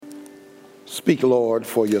Speak, Lord,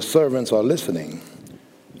 for your servants are listening.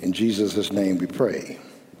 In Jesus' name we pray.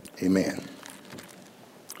 Amen.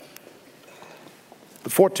 The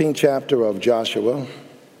 14th chapter of Joshua.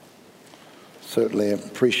 Certainly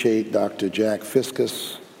appreciate Dr. Jack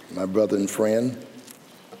Fiscus, my brother and friend,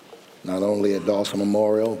 not only at Dawson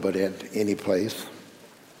Memorial, but at any place.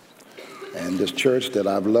 And this church that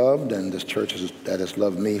I've loved, and this church that has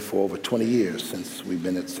loved me for over 20 years since we've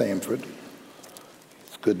been at Samford.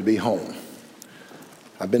 It's good to be home.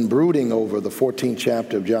 I've been brooding over the 14th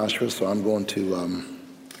chapter of Joshua, so I'm going to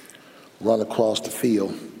run across the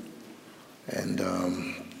field and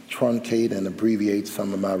truncate and abbreviate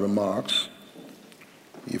some of my remarks.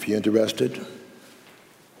 If you're interested,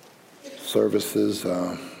 services,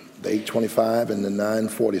 the 8:25 and the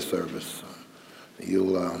 9:40 service.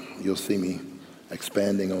 You'll see me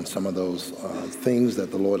expanding on some of those things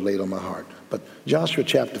that the Lord laid on my heart. But Joshua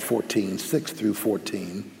chapter 14, 6 through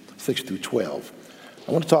 12.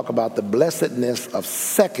 I want to talk about the blessedness of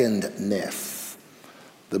secondness.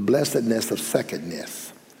 The blessedness of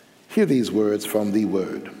secondness. Hear these words from the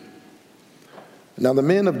word. Now the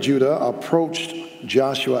men of Judah approached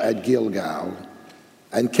Joshua at Gilgal,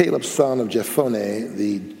 and Caleb, son of Jephunneh,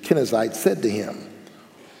 the Kenizzite, said to him,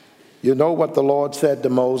 "You know what the Lord said to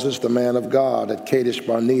Moses, the man of God, at Kadesh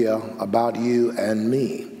Barnea about you and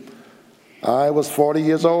me. I was 40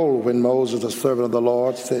 years old when Moses, the servant of the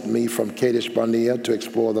Lord, sent me from Kadesh Barnea to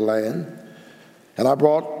explore the land, and I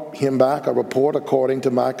brought him back a report according to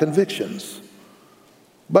my convictions.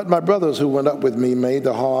 But my brothers who went up with me made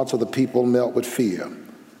the hearts of the people melt with fear.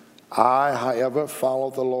 I, however,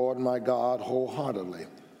 followed the Lord my God wholeheartedly.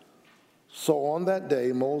 So on that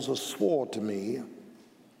day Moses swore to me,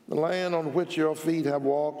 'The land on which your feet have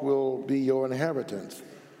walked will be your inheritance,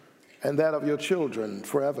 and that of your children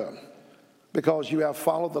forever, because you have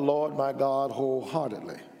followed the Lord my God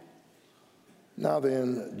wholeheartedly.' Now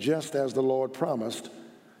then, just as the Lord promised,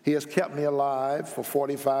 he has kept me alive for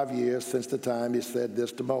 45 years since the time he said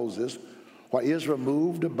this to Moses, while Israel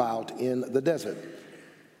moved about in the desert.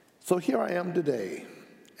 So here I am today,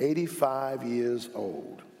 85 years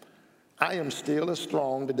old. I am still as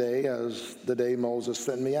strong today as the day Moses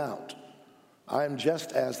sent me out. I am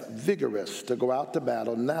just as vigorous to go out to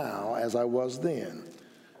battle now as I was then.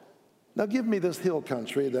 Now give me this hill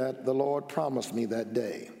country that the Lord promised me that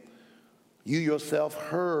day. You yourself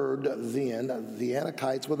heard then the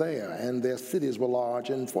Anakites were there, and their cities were large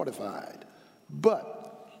and fortified.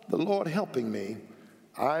 But the Lord helping me,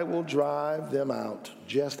 I will drive them out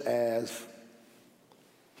just as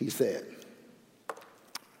he said.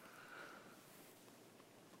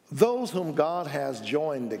 Those whom God has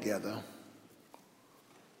joined together,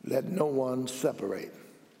 let no one separate."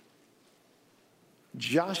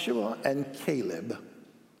 Joshua and Caleb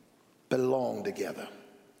belong together.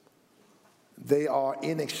 They are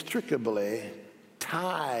inextricably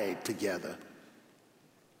tied together,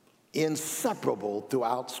 inseparable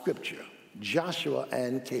throughout Scripture. Joshua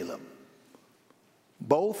and Caleb,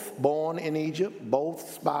 both born in Egypt,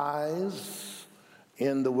 both spies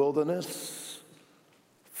in the wilderness,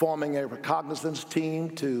 forming a reconnaissance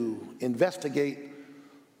team to investigate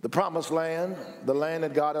the promised land, the land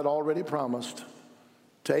that God had already promised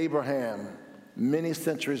to Abraham many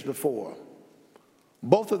centuries before.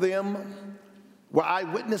 Both of them were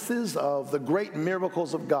eyewitnesses of the great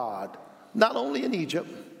miracles of God, not only in Egypt,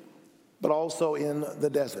 but also in the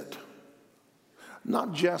desert.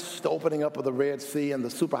 Not just the opening up of the Red Sea and the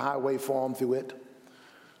superhighway formed through it,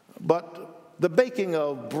 but the baking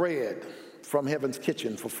of bread from heaven's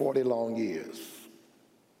kitchen for 40 long years.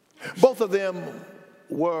 Both of them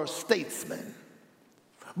were statesmen.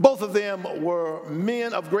 Both of them were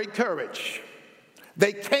men of great courage.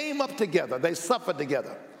 They came up together. They suffered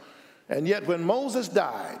together. And yet when Moses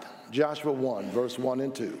died, Joshua 1, verse 1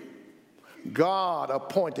 and 2, God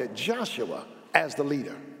appointed Joshua as the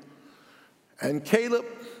leader. And Caleb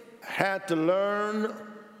had to learn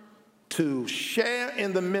to share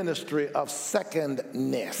in the ministry of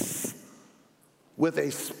secondness with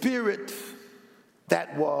a spirit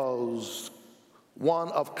that was one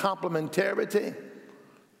of complementarity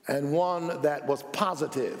and one that was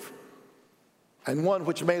positive and one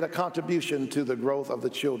which made a contribution to the growth of the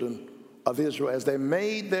children of Israel as they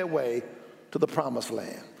made their way to the promised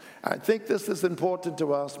land. I think this is important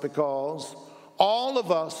to us because all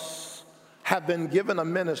of us have been given a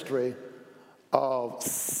ministry of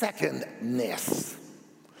secondness.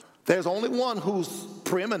 There's only one who's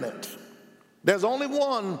preeminent. There's only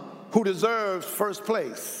one who deserves first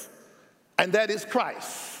place, and that is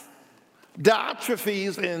Christ.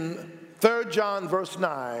 Diotrephes in 3 John verse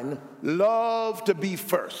 9 love to be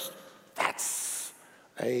first. That's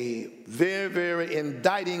a very, very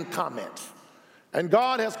indicting comment. And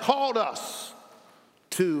God has called us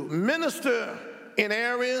to minister in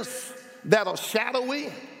areas that are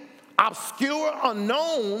shadowy, obscure,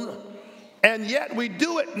 unknown, and yet we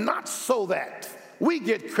do it not so that we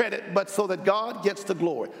get credit, but so that God gets the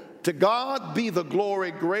glory. To God be the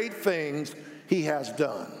glory, great things he has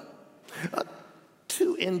done.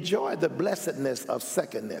 To enjoy the blessedness of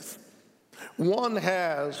secondness, one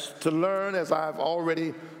has to learn, as I've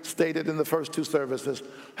already stated in the first two services,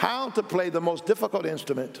 how to play the most difficult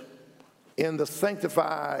instrument in the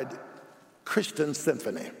sanctified Christian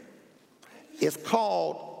symphony. It's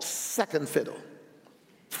called second fiddle,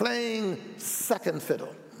 playing second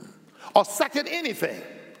fiddle, or second anything.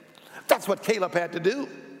 That's what Caleb had to do.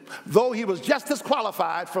 Though he was just as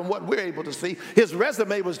qualified from what we're able to see, his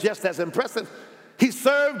resume was just as impressive. He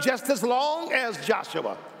served just as long as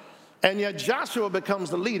Joshua. And yet Joshua becomes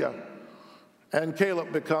the leader, and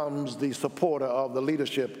Caleb becomes the supporter of the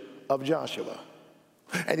leadership of Joshua.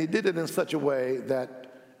 And he did it in such a way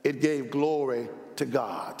that it gave glory to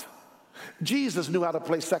God. Jesus knew how to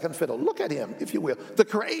play second fiddle. Look at him, if you will. The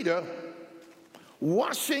Creator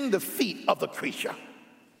washing the feet of the creature.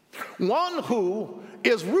 One who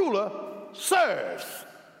is ruler serves.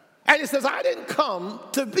 And he says, I didn't come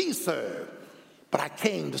to be served, but I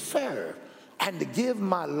came to serve and to give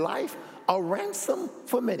my life a ransom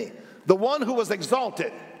for many. The one who was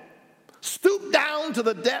exalted stooped down to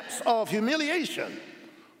the depths of humiliation,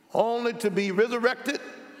 only to be resurrected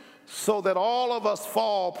so that all of us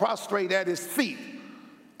fall prostrate at his feet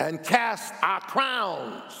and cast our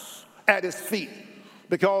crowns at his feet,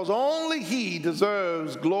 because only he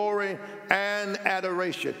deserves glory and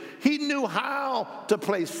adoration. He knew how to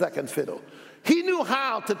play second fiddle. He knew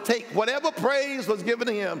how to take whatever praise was given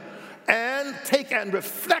to him and take and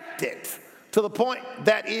reflect it to the point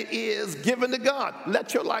that it is given to God.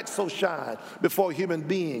 Let your light so shine before human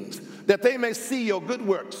beings that they may see your good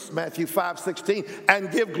works, Matthew 5:16,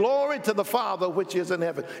 and give glory to the Father which is in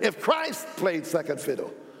heaven. If Christ played second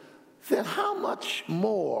fiddle, then how much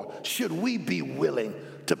more should we be willing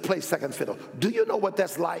to play second fiddle? Do you know what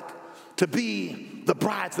that's like? To be the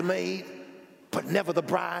bridesmaid, but never the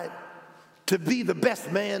bride. To be the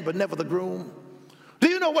best man, but never the groom. Do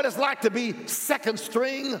you know what it's like to be second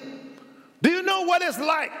string? Do you know what it's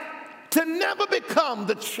like to never become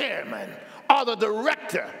the chairman or the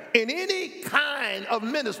director in any kind of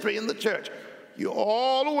ministry in the church? You're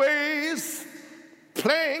always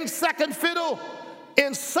playing second fiddle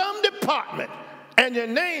in some department, and your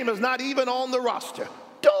name is not even on the roster.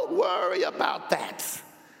 Don't worry about that.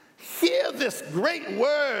 Hear this great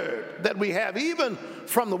word that we have even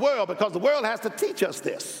from the world, because the world has to teach us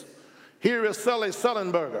this. Here is Sully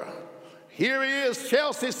Sullenberger. Here he is,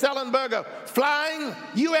 Chelsea Sullenberger, flying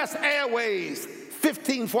U.S. Airways,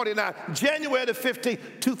 1549, January the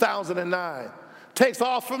 15th, 2009. Takes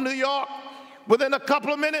off from New York. Within a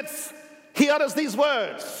couple of minutes, he utters these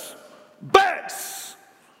words: birds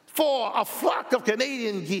for a flock of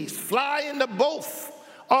Canadian geese fly into both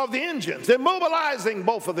of the engines, immobilizing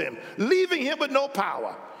both of them, leaving him with no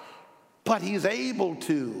power. But he's able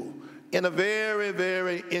to, in a very,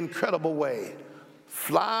 very incredible way,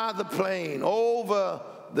 fly the plane over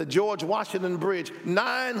the George Washington Bridge,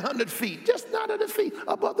 900 feet, just 900 feet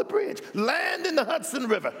above the bridge, land in the Hudson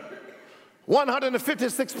River.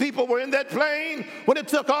 156 people were in that plane. When it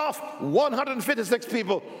took off, 156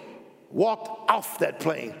 people walked off that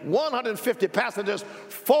plane. 150 passengers,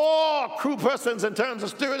 4 crew persons in terms of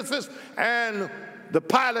stewardesses, and the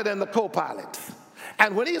pilot and the co-pilot.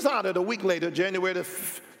 And when he's honored a week later, January the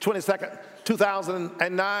 22nd,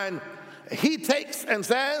 2009, he takes and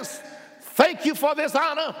says, thank you for this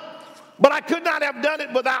honor, but I could not have done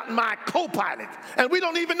it without my co-pilot. And we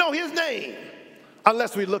don't even know his name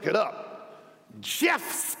unless we look it up.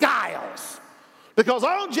 Jeff Skiles. Because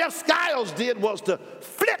all Jeff Skiles did was to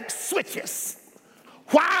flip switches.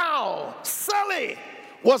 While Sully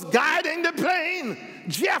was guiding the plane,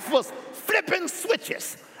 Jeff was flipping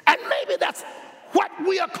switches. And maybe that's what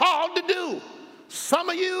we are called to do. Some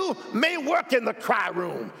of you may work in the cry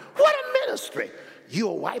room. What a ministry. You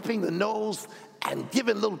are wiping the nose and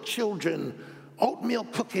giving little children oatmeal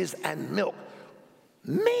cookies and milk.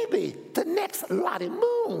 Maybe the next Lottie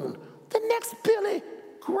Moon, the next Billy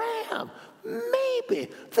Graham, maybe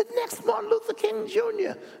the next Martin Luther King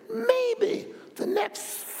Jr., maybe the next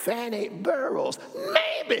Fannie Burroughs,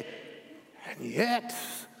 maybe. And yet,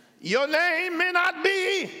 your name may not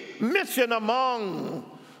be mentioned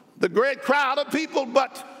among the great crowd of people,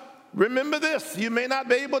 but remember this: you may not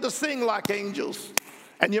be able to sing like angels,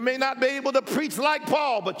 and you may not be able to preach like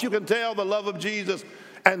Paul, but you can tell the love of Jesus,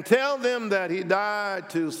 and tell them that he died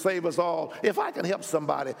to save us all. If I can help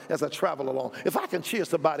somebody as I travel along, if I can cheer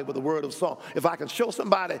somebody with a word of song, if I can show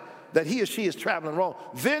somebody that he or she is traveling wrong,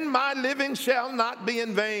 then my living shall not be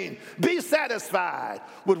in vain. Be satisfied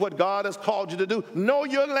with what God has called you to do. Know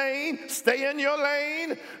your lane. Stay in your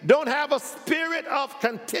lane. Don't have a spirit of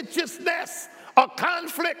contentiousness or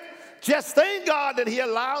conflict. Just thank God that he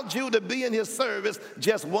allowed you to be in his service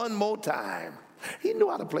just one more time. He knew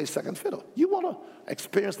how to play second fiddle. You want to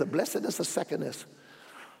experience the blessedness of secondness?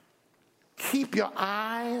 Keep your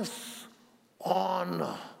eyes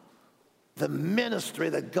on the ministry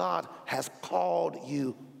that God has called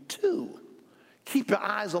you to. Keep your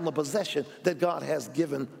eyes on the possession that God has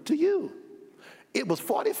given to you. It was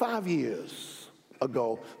 45 years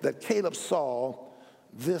ago that Caleb saw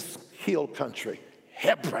this hill country,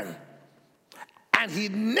 Hebron. And he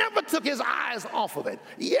never took his eyes off of it.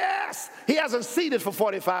 Yes, he hasn't seen it for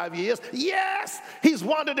 45 years. Yes, he's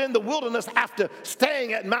wandered in the wilderness after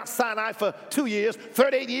staying at Mount Sinai for 2 years,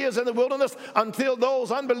 38 years in the wilderness, until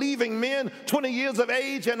those unbelieving men, 20 years of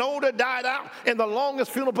age and older, died out in the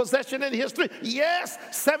longest funeral procession in history. Yes,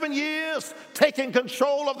 7 years taking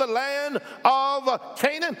control of the land of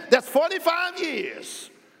Canaan. That's 45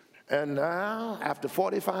 years. And now, after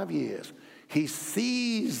 45 years, he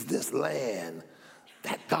sees this land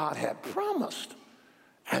that God had promised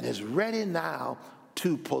and is ready now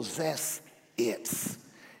to possess it.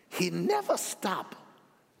 He never stopped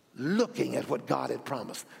looking at what God had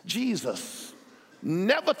promised. Jesus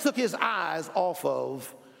never took his eyes off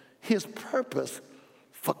of his purpose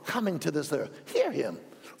for coming to this earth. Hear him.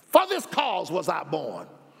 For this cause was I born.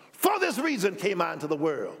 For this reason came I into the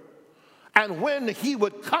world. And when he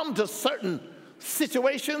would come to certain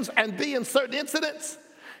situations and be in certain incidents,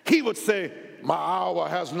 he would say, my hour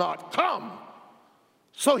has not come.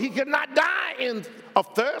 So he could not die of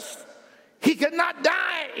thirst. He could not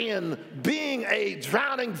die in being a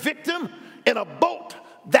drowning victim in a boat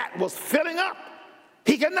that was filling up.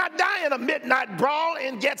 He could not die in a midnight brawl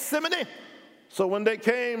in Gethsemane. So when they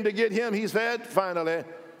came to get him, he said, finally,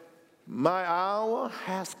 my hour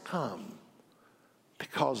has come,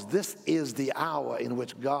 because this is the hour in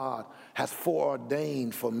which God has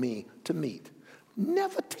foreordained for me to meet.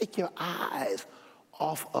 Never take your eyes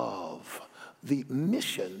off of the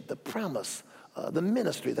mission, the promise, the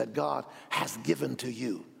ministry that God has given to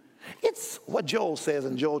you. It's what Joel says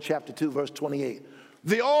in Joel chapter 2, verse 28.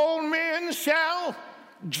 The old men shall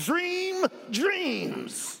dream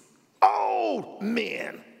dreams. Old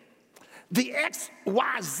men. The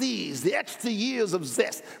XYZs, the extra years of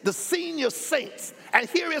zest, the senior saints. And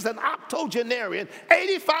here is an octogenarian,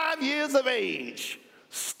 85 years of age,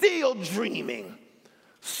 still dreaming,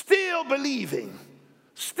 still believing,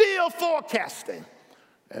 still forecasting,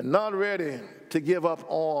 and not ready to give up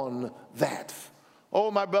on that.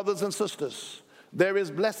 Oh, my brothers and sisters, there is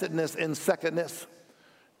blessedness in secondness,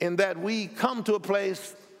 in that we come to a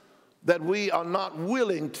place that we are not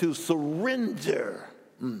willing to surrender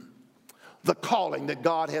the calling that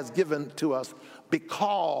God has given to us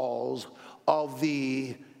because of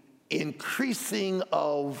the increasing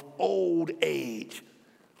of old age.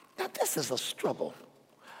 Now, this is a struggle.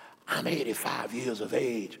 I'm 85 years of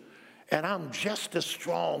age, and I'm just as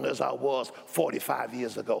strong as I was 45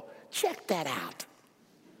 years ago. Check that out.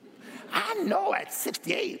 I know at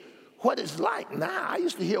 68 what it's like now. I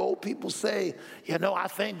used to hear old people say, you know, I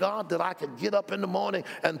thank God that I could get up in the morning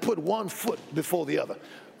and put one foot before the other.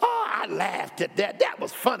 Oh, I laughed at that. That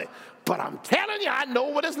was funny. But I'm telling you, I know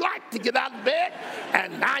what it's like to get out of bed,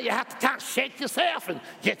 and now you have to kind of shake yourself and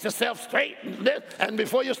get yourself straight, and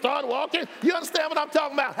before you start walking, you understand what I'm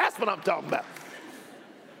talking about? That's what I'm talking about.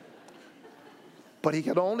 But he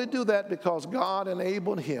could only do that because God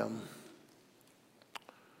enabled him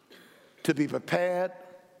to be prepared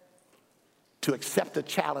to accept the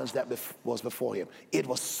challenge that was before him. It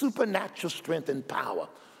was supernatural strength and power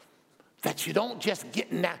that you don't just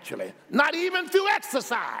get naturally, not even through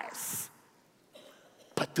exercise,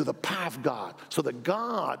 but through the power of God, so that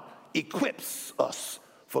God equips us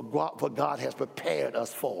for what God has prepared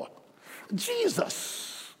us for.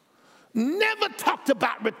 Jesus never talked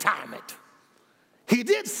about retirement. He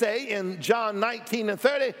did say in John 19 and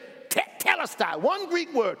 30, telestai, one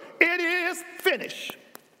Greek word, it is finished.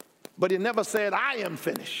 But he never said, I am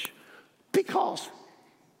finished, because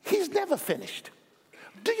he's never finished.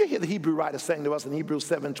 Do you hear the Hebrew writer saying to us in Hebrews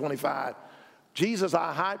 7:25, Jesus,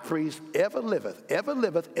 our high priest, ever liveth, ever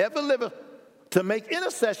liveth, ever liveth to make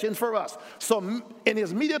intercession for us. So in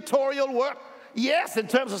his mediatorial work, yes, in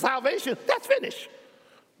terms of salvation, that's finished.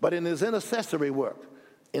 But in his intercessory work,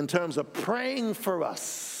 in terms of praying for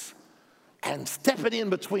us and stepping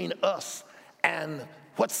in between us and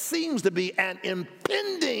what seems to be an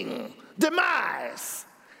impending demise.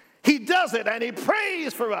 He does it, and he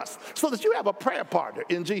prays for us so that you have a prayer partner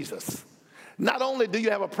in Jesus. Not only do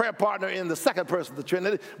you have a prayer partner in the second person of the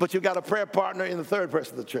Trinity, but you've got a prayer partner in the third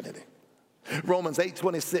person of the Trinity. Romans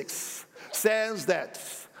 8:26 says that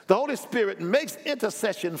the Holy Spirit makes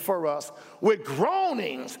intercession for us with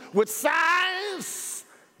groanings, with sighs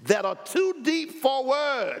that are too deep for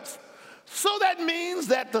words. So that means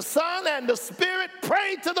that the Son and the Spirit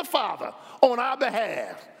pray to the Father on our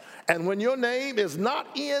behalf. And when your name is not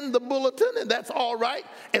in the bulletin, and that's all right,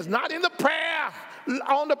 it's not in the prayer,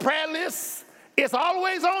 on the prayer list, it's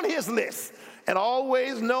always on his list. And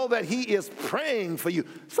always know that he is praying for you.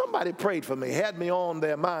 Somebody prayed for me, had me on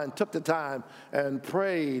their mind, took the time and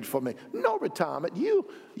prayed for me. No retirement.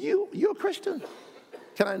 You're a Christian.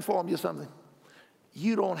 Can I inform you something?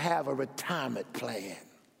 You don't have a retirement plan.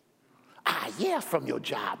 Yeah, from your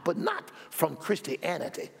job, but not from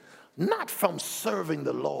Christianity, not from serving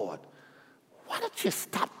the Lord. Why don't you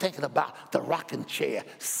stop thinking about the rocking chair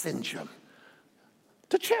syndrome?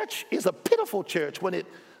 The church is a pitiful church when it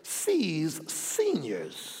sees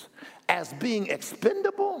seniors as being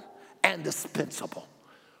expendable and dispensable.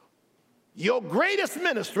 Your greatest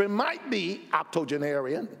ministry might be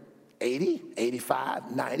octogenarian, 80,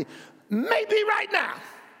 85, 90, maybe right now.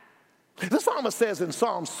 The psalmist says in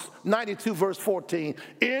Psalms 92, verse 14,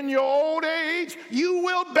 in your old age, you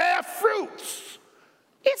will bear fruits.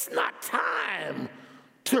 It's not time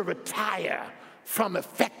to retire from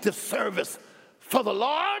effective service for the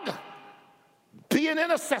Lord. Be an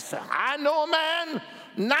intercessor. I know a man,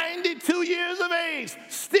 92 years of age,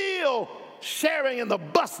 still sharing in the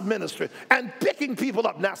bus ministry and picking people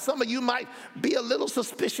up. Now, some of you might be a little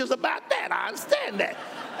suspicious about that. I understand that.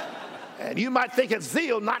 And you might think it's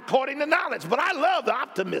zeal, not courting the knowledge. But I love the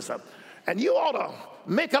optimism. And you ought to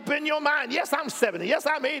make up in your mind, yes, I'm 70, yes,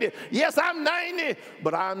 I'm 80, yes, I'm 90,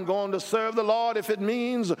 but I'm going to serve the Lord if it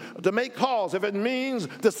means to make calls, if it means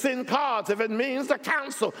to send cards, if it means to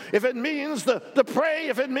counsel, if it means to pray,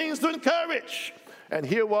 if it means to encourage. And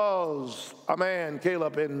here was a man,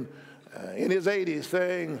 Caleb, in his 80s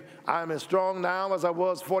saying, I'm as strong now as I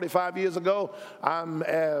was 45 years ago. I'm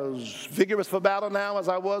as vigorous for battle now as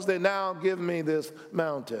I was then. Now give me this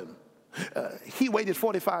mountain. He waited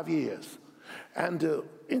 45 years. And to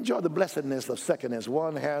enjoy the blessedness of secondness,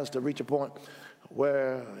 one has to reach a point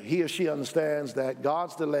where he or she understands that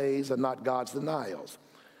God's delays are not God's denials.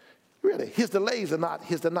 Really, his delays are not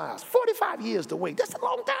his denials. 45 years to wait, that's a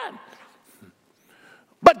long time.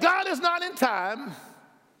 But God is not in time.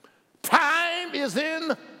 Time is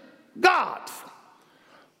in God.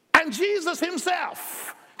 And Jesus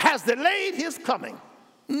himself has delayed his coming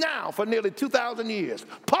now for nearly 2,000 years.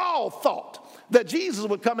 Paul thought that Jesus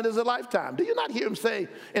would come in his lifetime. Do you not hear him say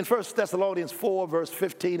in 1 Thessalonians 4, verse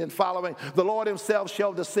 15 and following, the Lord himself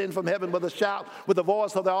shall descend from heaven with a shout, with the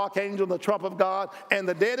voice of the archangel and the trump of God, and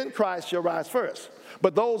the dead in Christ shall rise first.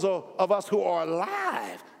 But those of us who are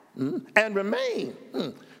alive and remain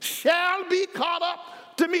shall be caught up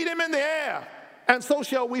to meet him in the air, and so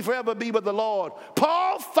shall we forever be with the Lord.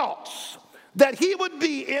 Paul thought that he would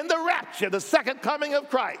be in the rapture, the second coming of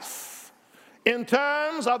Christ, in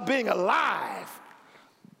terms of being alive.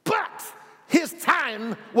 But his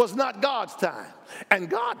time was not God's time. And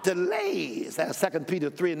God delays, as 2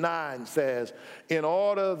 Peter 3:9 says, in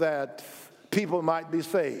order that people might be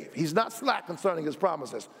saved. He's not slack concerning his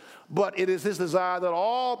promises, but it is his desire that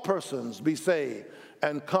all persons be saved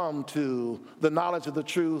and come to the knowledge of the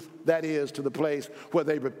truth, that is, to the place where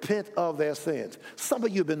they repent of their sins. Some of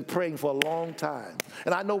you have been praying for a long time,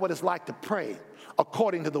 and I know what it's like to pray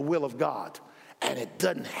according to the will of God, and it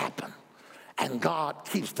doesn't happen. And God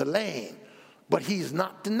keeps delaying, but he's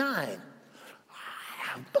not denying.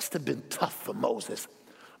 It must have been tough for Moses.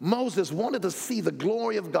 Moses wanted to see the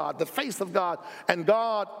glory of God, the face of God, and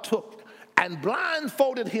God took and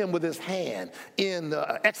blindfolded him with his hand in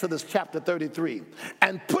Exodus chapter 33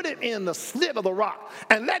 and put it in the slit of the rock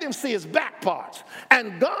and let him see his back parts.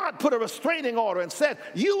 And God put a restraining order and said,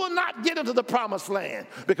 you will not get into the promised land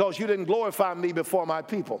because you didn't glorify me before my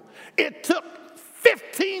people. It took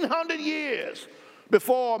 1,500 years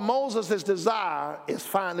before Moses' desire is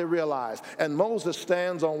finally realized. And Moses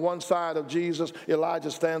stands on one side of Jesus, Elijah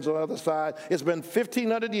stands on the other side. It's been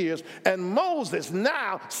 1,500 years, and Moses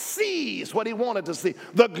now sees what he wanted to see,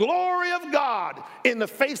 the glory of God in the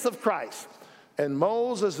face of Christ. And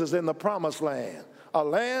Moses is in the promised land, a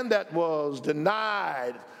land that was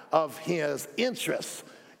denied of his interests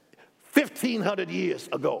 1,500 years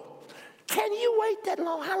ago. Can you wait that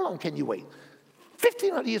long? How long can you wait?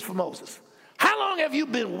 1,500 years for Moses. How long have you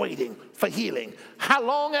been waiting for healing? How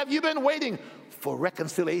long have you been waiting for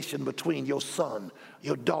reconciliation between your son,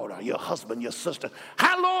 your daughter, your husband, your sister?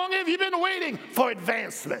 How long have you been waiting for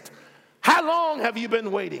advancement? How long have you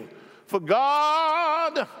been waiting for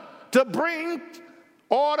God to bring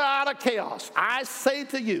order out of chaos? I say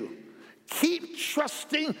to you, keep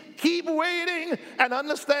trusting, keep waiting, and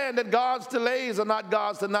understand that God's delays are not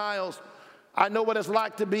God's denials. I know what it's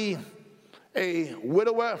like to be a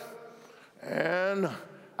widower, and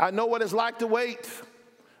I know what it's like to wait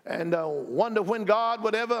and wonder when God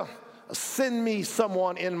would ever send me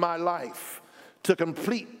someone in my life to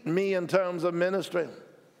complete me in terms of ministry.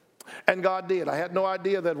 And God did. I had no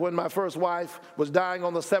idea that when my first wife was dying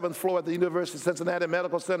on the 7th floor at the University of Cincinnati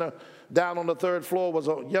Medical Center, down on the 3rd floor was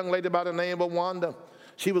a young lady by the name of Wanda.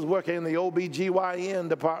 She was working in the OB/GYN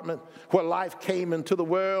department where life came into the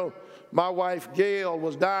world. My wife, Gail,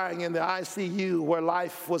 was dying in the ICU where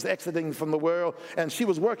life was exiting from the world. And she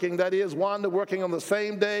was working, that is, Wanda working on the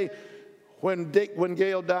same day when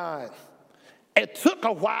Gail died. It took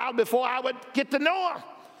a while before I would get to know her.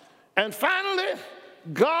 And finally,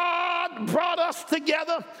 God brought us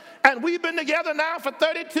together, and we've been together now for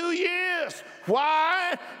 32 years.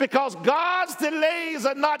 Why? Because God's delays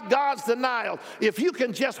are not God's denial. If you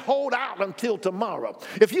can just hold out until tomorrow,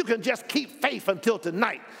 if you can just keep faith until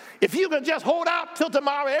tonight, if you can just hold out till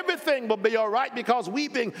tomorrow, everything will be all right, because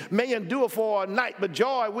weeping may endure for a night, but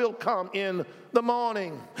joy will come in the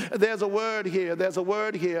morning. There's a word here. There's a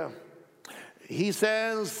word here. He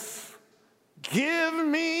says, give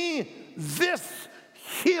me this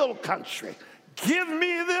hill country. Give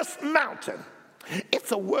me this mountain.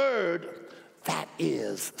 It's a word that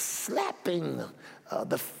is slapping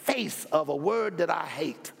the face of a word that I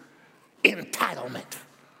hate, entitlement.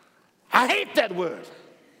 I hate that word,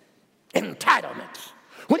 entitlement.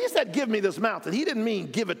 When he said, give me this mountain, he didn't mean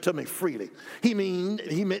give it to me freely. He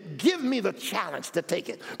meant give me the challenge to take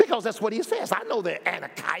it. Because that's what he says. I know there are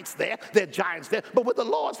Anakites there, there are giants there, but with the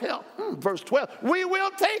Lord's help, verse 12, we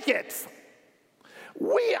will take it.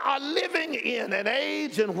 We are living in an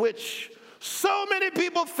age in which so many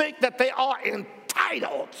people think that they are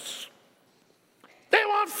entitled. They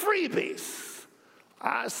want freebies.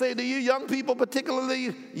 I say to you young people,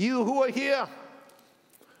 particularly you who are here,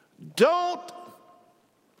 don't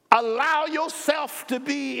allow yourself to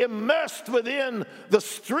be immersed within the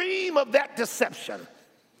stream of that deception,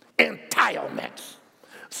 entitlement.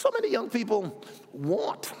 So many young people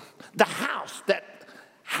want the house that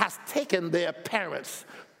has taken their parents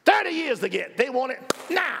 30 years to get. They want it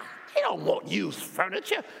now. They don't want used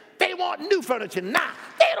furniture. They want new furniture now.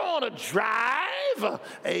 They don't want to drive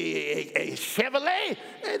a Chevrolet.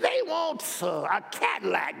 They want a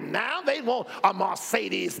Cadillac now. They want a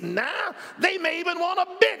Mercedes now. They may even want a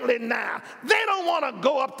Bentley now. They don't want to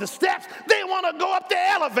go up the steps. They want to go up the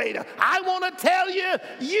elevator. I want to tell you,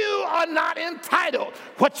 you are not entitled.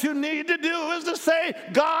 What you need to do is to say,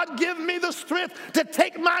 God, give me the strength to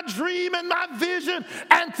take my dream and my vision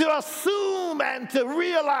and to assume and to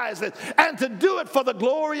realize it and to do it for the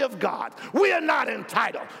glory of God. We are not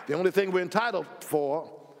entitled. The only thing we're entitled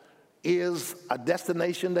for is a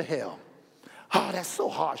destination to hell. Oh, that's so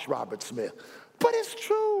harsh, Robert Smith. But it's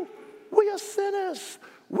true. We are sinners.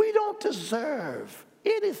 We don't deserve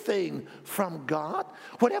anything from God.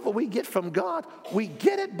 Whatever we get from God, we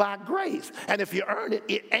get it by grace. And if you earn it,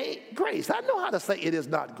 it ain't grace. I know how to say it is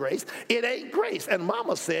not grace. It ain't grace. And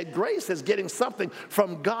Mama said grace is getting something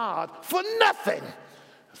from God for nothing.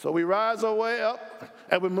 So we rise our way up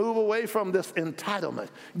and we move away from this entitlement.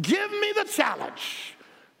 Give me the challenge.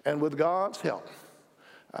 And with God's help,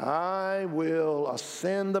 I will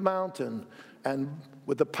ascend the mountain, and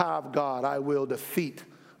with the power of God, I will defeat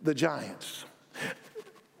the giants.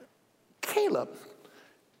 Caleb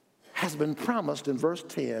has been promised in verse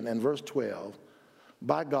 10 and verse 12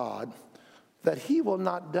 by God that he will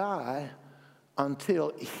not die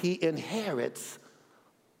until he inherits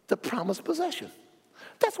the promised possession.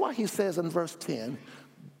 That's why he says in verse 10,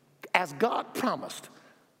 as God promised,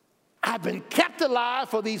 I've been kept alive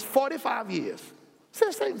for these 45 years. Say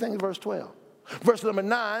the same thing in verse 12. Verse number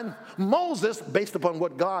 9, Moses, based upon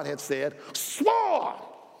what God had said, swore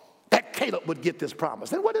that Caleb would get this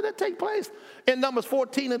promise. And what did it take place? In Numbers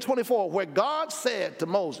 14 and 24, where God said to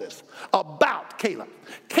Moses about Caleb,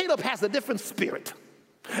 Caleb has a different spirit,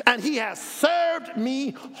 and he has served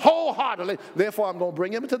me wholeheartedly. Therefore, I'm going to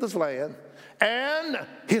bring him into this land, and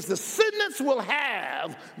his descendants will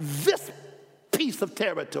have this piece of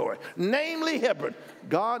territory, namely Hebron.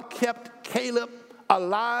 God kept Caleb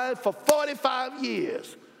alive for 45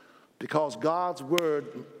 years because God's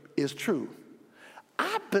word is true.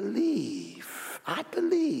 I believe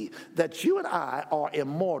that you and I are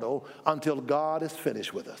immortal until God is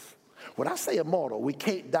finished with us. When I say immortal, we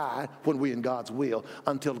can't die when we're in God's will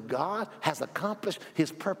until God has accomplished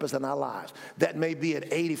his purpose in our lives. That may be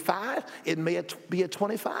at 85. It may be at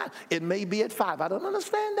 25. It may be at 5. I don't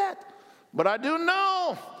understand that. But I do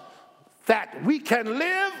know that we can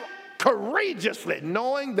live courageously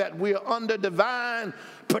knowing that we are under divine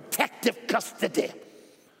protective custody.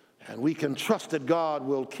 And we can trust that God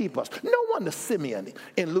will keep us. No wonder Simeon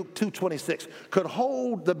in Luke 2:26 could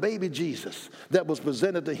hold the baby Jesus that was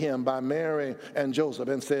presented to him by Mary and Joseph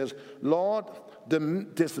and says, Lord,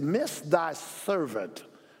 dismiss thy servant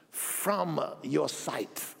from your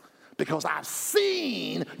sight, because I've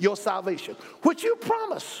seen your salvation, which you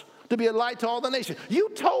promised to be a light to all the nations. You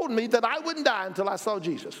told me that I wouldn't die until I saw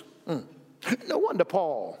Jesus. No wonder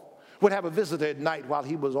Paul would have a visitor at night while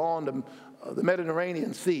he was on the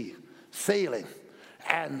Mediterranean Sea sailing,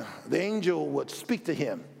 and the angel would speak to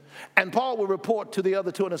him. And Paul would report to the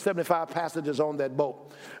other 275 passengers on that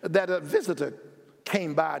boat that a visitor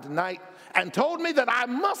came by tonight and told me that I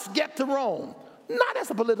must get to Rome, not as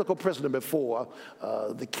a political prisoner before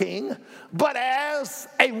the king, but as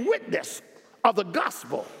a witness of the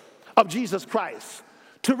gospel of Jesus Christ,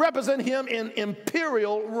 to represent him in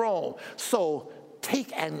imperial Rome. So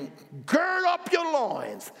take and gird up your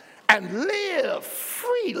loins and live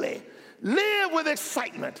freely, live with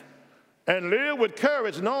excitement, and live with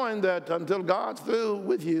courage, knowing that until God's through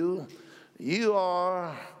with you, you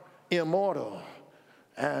are immortal,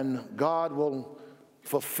 and God will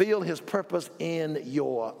fulfill his purpose in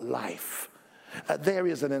your life. There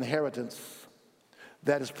is an inheritance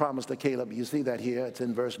that is promised to Caleb. You see that here. It's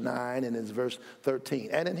in verse 9 and it's verse 13.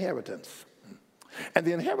 An inheritance. And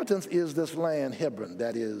the inheritance is this land, Hebron,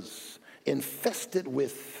 that is infested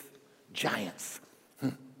with giants.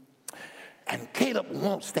 And Caleb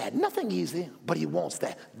wants that. Nothing easy, but he wants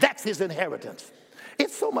that. That's his inheritance.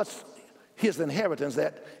 It's so much his inheritance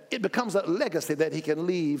that it becomes a legacy that he can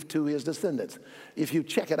leave to his descendants. If you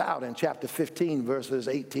check it out in chapter 15, verses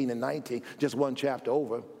 18 and 19, just one chapter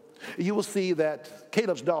over, you will see that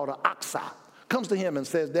Caleb's daughter, Aksa, comes to him and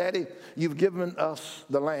says, Daddy, you've given us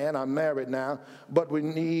the land. I'm married now, but we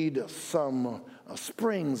need some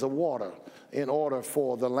springs of water in order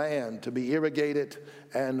for the land to be irrigated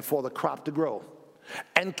and for the crop to grow.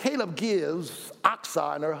 And Caleb gives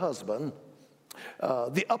Aksa and her husband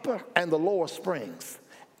the upper and the lower springs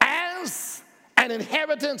as an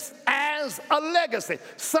inheritance, as a legacy,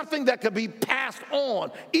 something that could be passed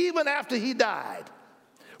on even after he died.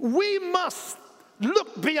 We must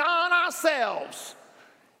look beyond ourselves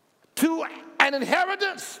to an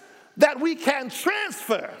inheritance that we can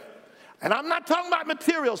transfer. And I'm not talking about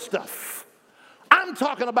material stuff. I'm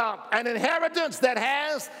talking about an inheritance that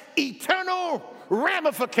has eternal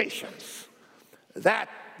ramifications, that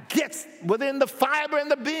gets within the fiber and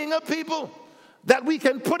the being of people, that we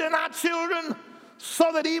can put in our children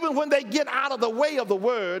so that even when they get out of the way of the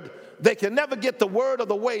word, they can never get the word of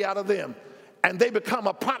the way out of them. And they become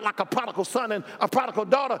like a prodigal son and a prodigal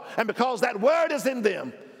daughter. And because that word is in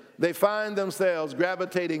them, they find themselves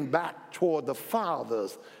gravitating back toward the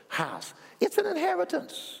Father's house. It's an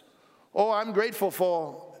inheritance. Oh, I'm grateful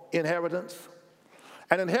for inheritance.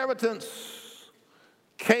 An inheritance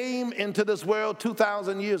came into this world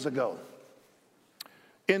 2,000 years ago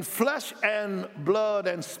in flesh and blood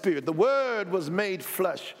and spirit. The Word was made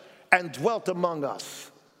flesh and dwelt among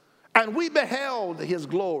us. And we beheld his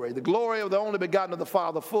glory, the glory of the only begotten of the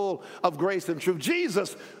Father, full of grace and truth.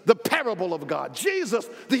 Jesus, the parable of God. Jesus,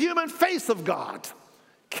 the human face of God,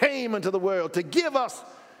 came into the world to give us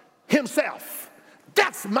himself.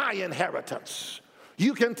 That's my inheritance.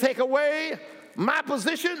 You can take away my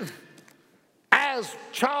position as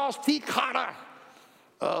Charles T. Carter,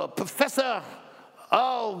 professor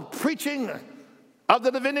of preaching of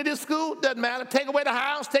the Divinity School. Doesn't matter. Take away the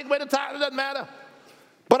house, take away the title, doesn't matter.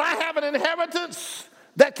 But I have an inheritance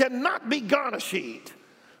that cannot be garnished,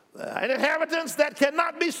 an inheritance that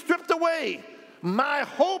cannot be stripped away. My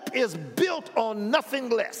hope is built on nothing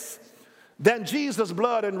less than Jesus'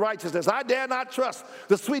 blood and righteousness. I dare not trust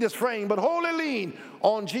the sweetest frame, but wholly lean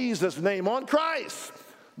on Jesus' name, on Christ.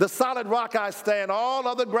 The solid rock I stand, all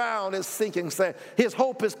other ground is sinking sand. His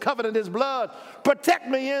hope is covered in his blood. Protect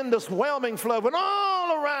me in this whelming flood when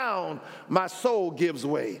all around my soul gives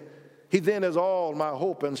way. He then is all my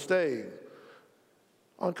hope and stay.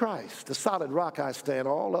 On Christ, the solid rock I stand,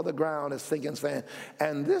 all other ground is sinking sand.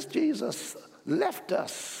 And this Jesus left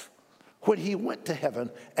us when he went to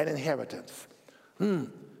heaven an inheritance,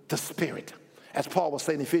 the Spirit. As Paul was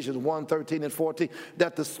saying in Ephesians 1, 13 and 14,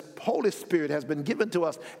 that the Holy Spirit has been given to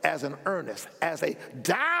us as an earnest, as a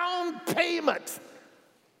down payment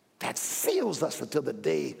that seals us until the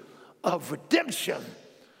day of redemption.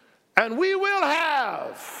 And we will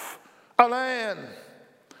have a land,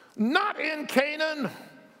 not in Canaan,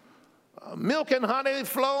 milk and honey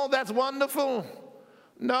flow, that's wonderful.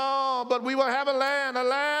 No, but we will have a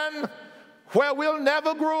land where we'll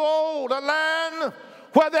never grow old, a land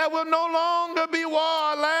where there will no longer be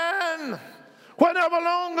war, a land where there will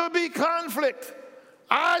no longer be conflict.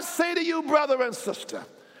 I say to you, brother and sister,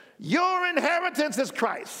 your inheritance is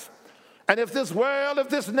Christ. And if this world, if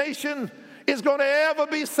this nation is going to ever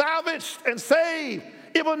be salvaged and saved,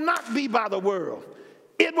 it will not be by the world.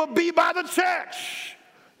 It will be by the church.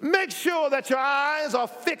 Make sure that your eyes are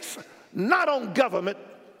fixed not on government,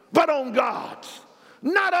 but on God.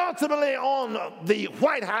 Not ultimately on the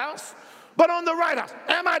White House, but on the right house.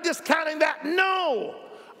 Am I discounting that? No.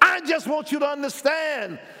 I just want you to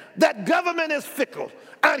understand that government is fickle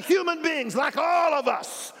and human beings, like all of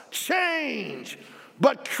us, change.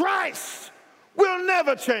 But Christ will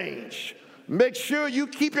never change. Make sure you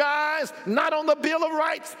keep your eyes not on the Bill of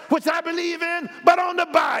Rights, which I believe in, but on the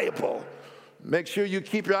Bible. Make sure you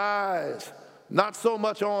keep your eyes not so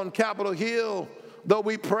much on Capitol Hill, though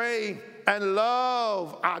we pray and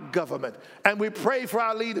love our government and we pray for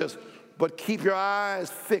our leaders, but keep your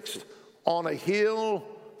eyes fixed on a hill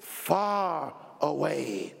far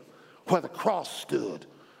away where the cross stood,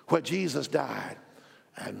 where Jesus died.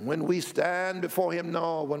 And when we stand before him,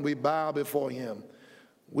 no, when we bow before him,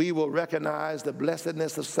 we will recognize the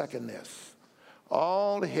blessedness of secondness.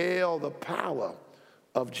 All hail the power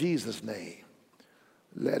of Jesus' name.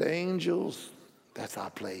 Let angels, that's our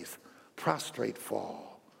place, prostrate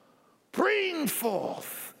fall. Bring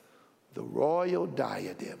forth the royal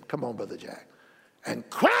diadem. Come on, Brother Jack. And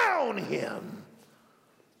crown him,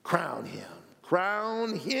 crown him,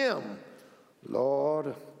 crown him,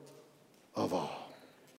 Lord of all.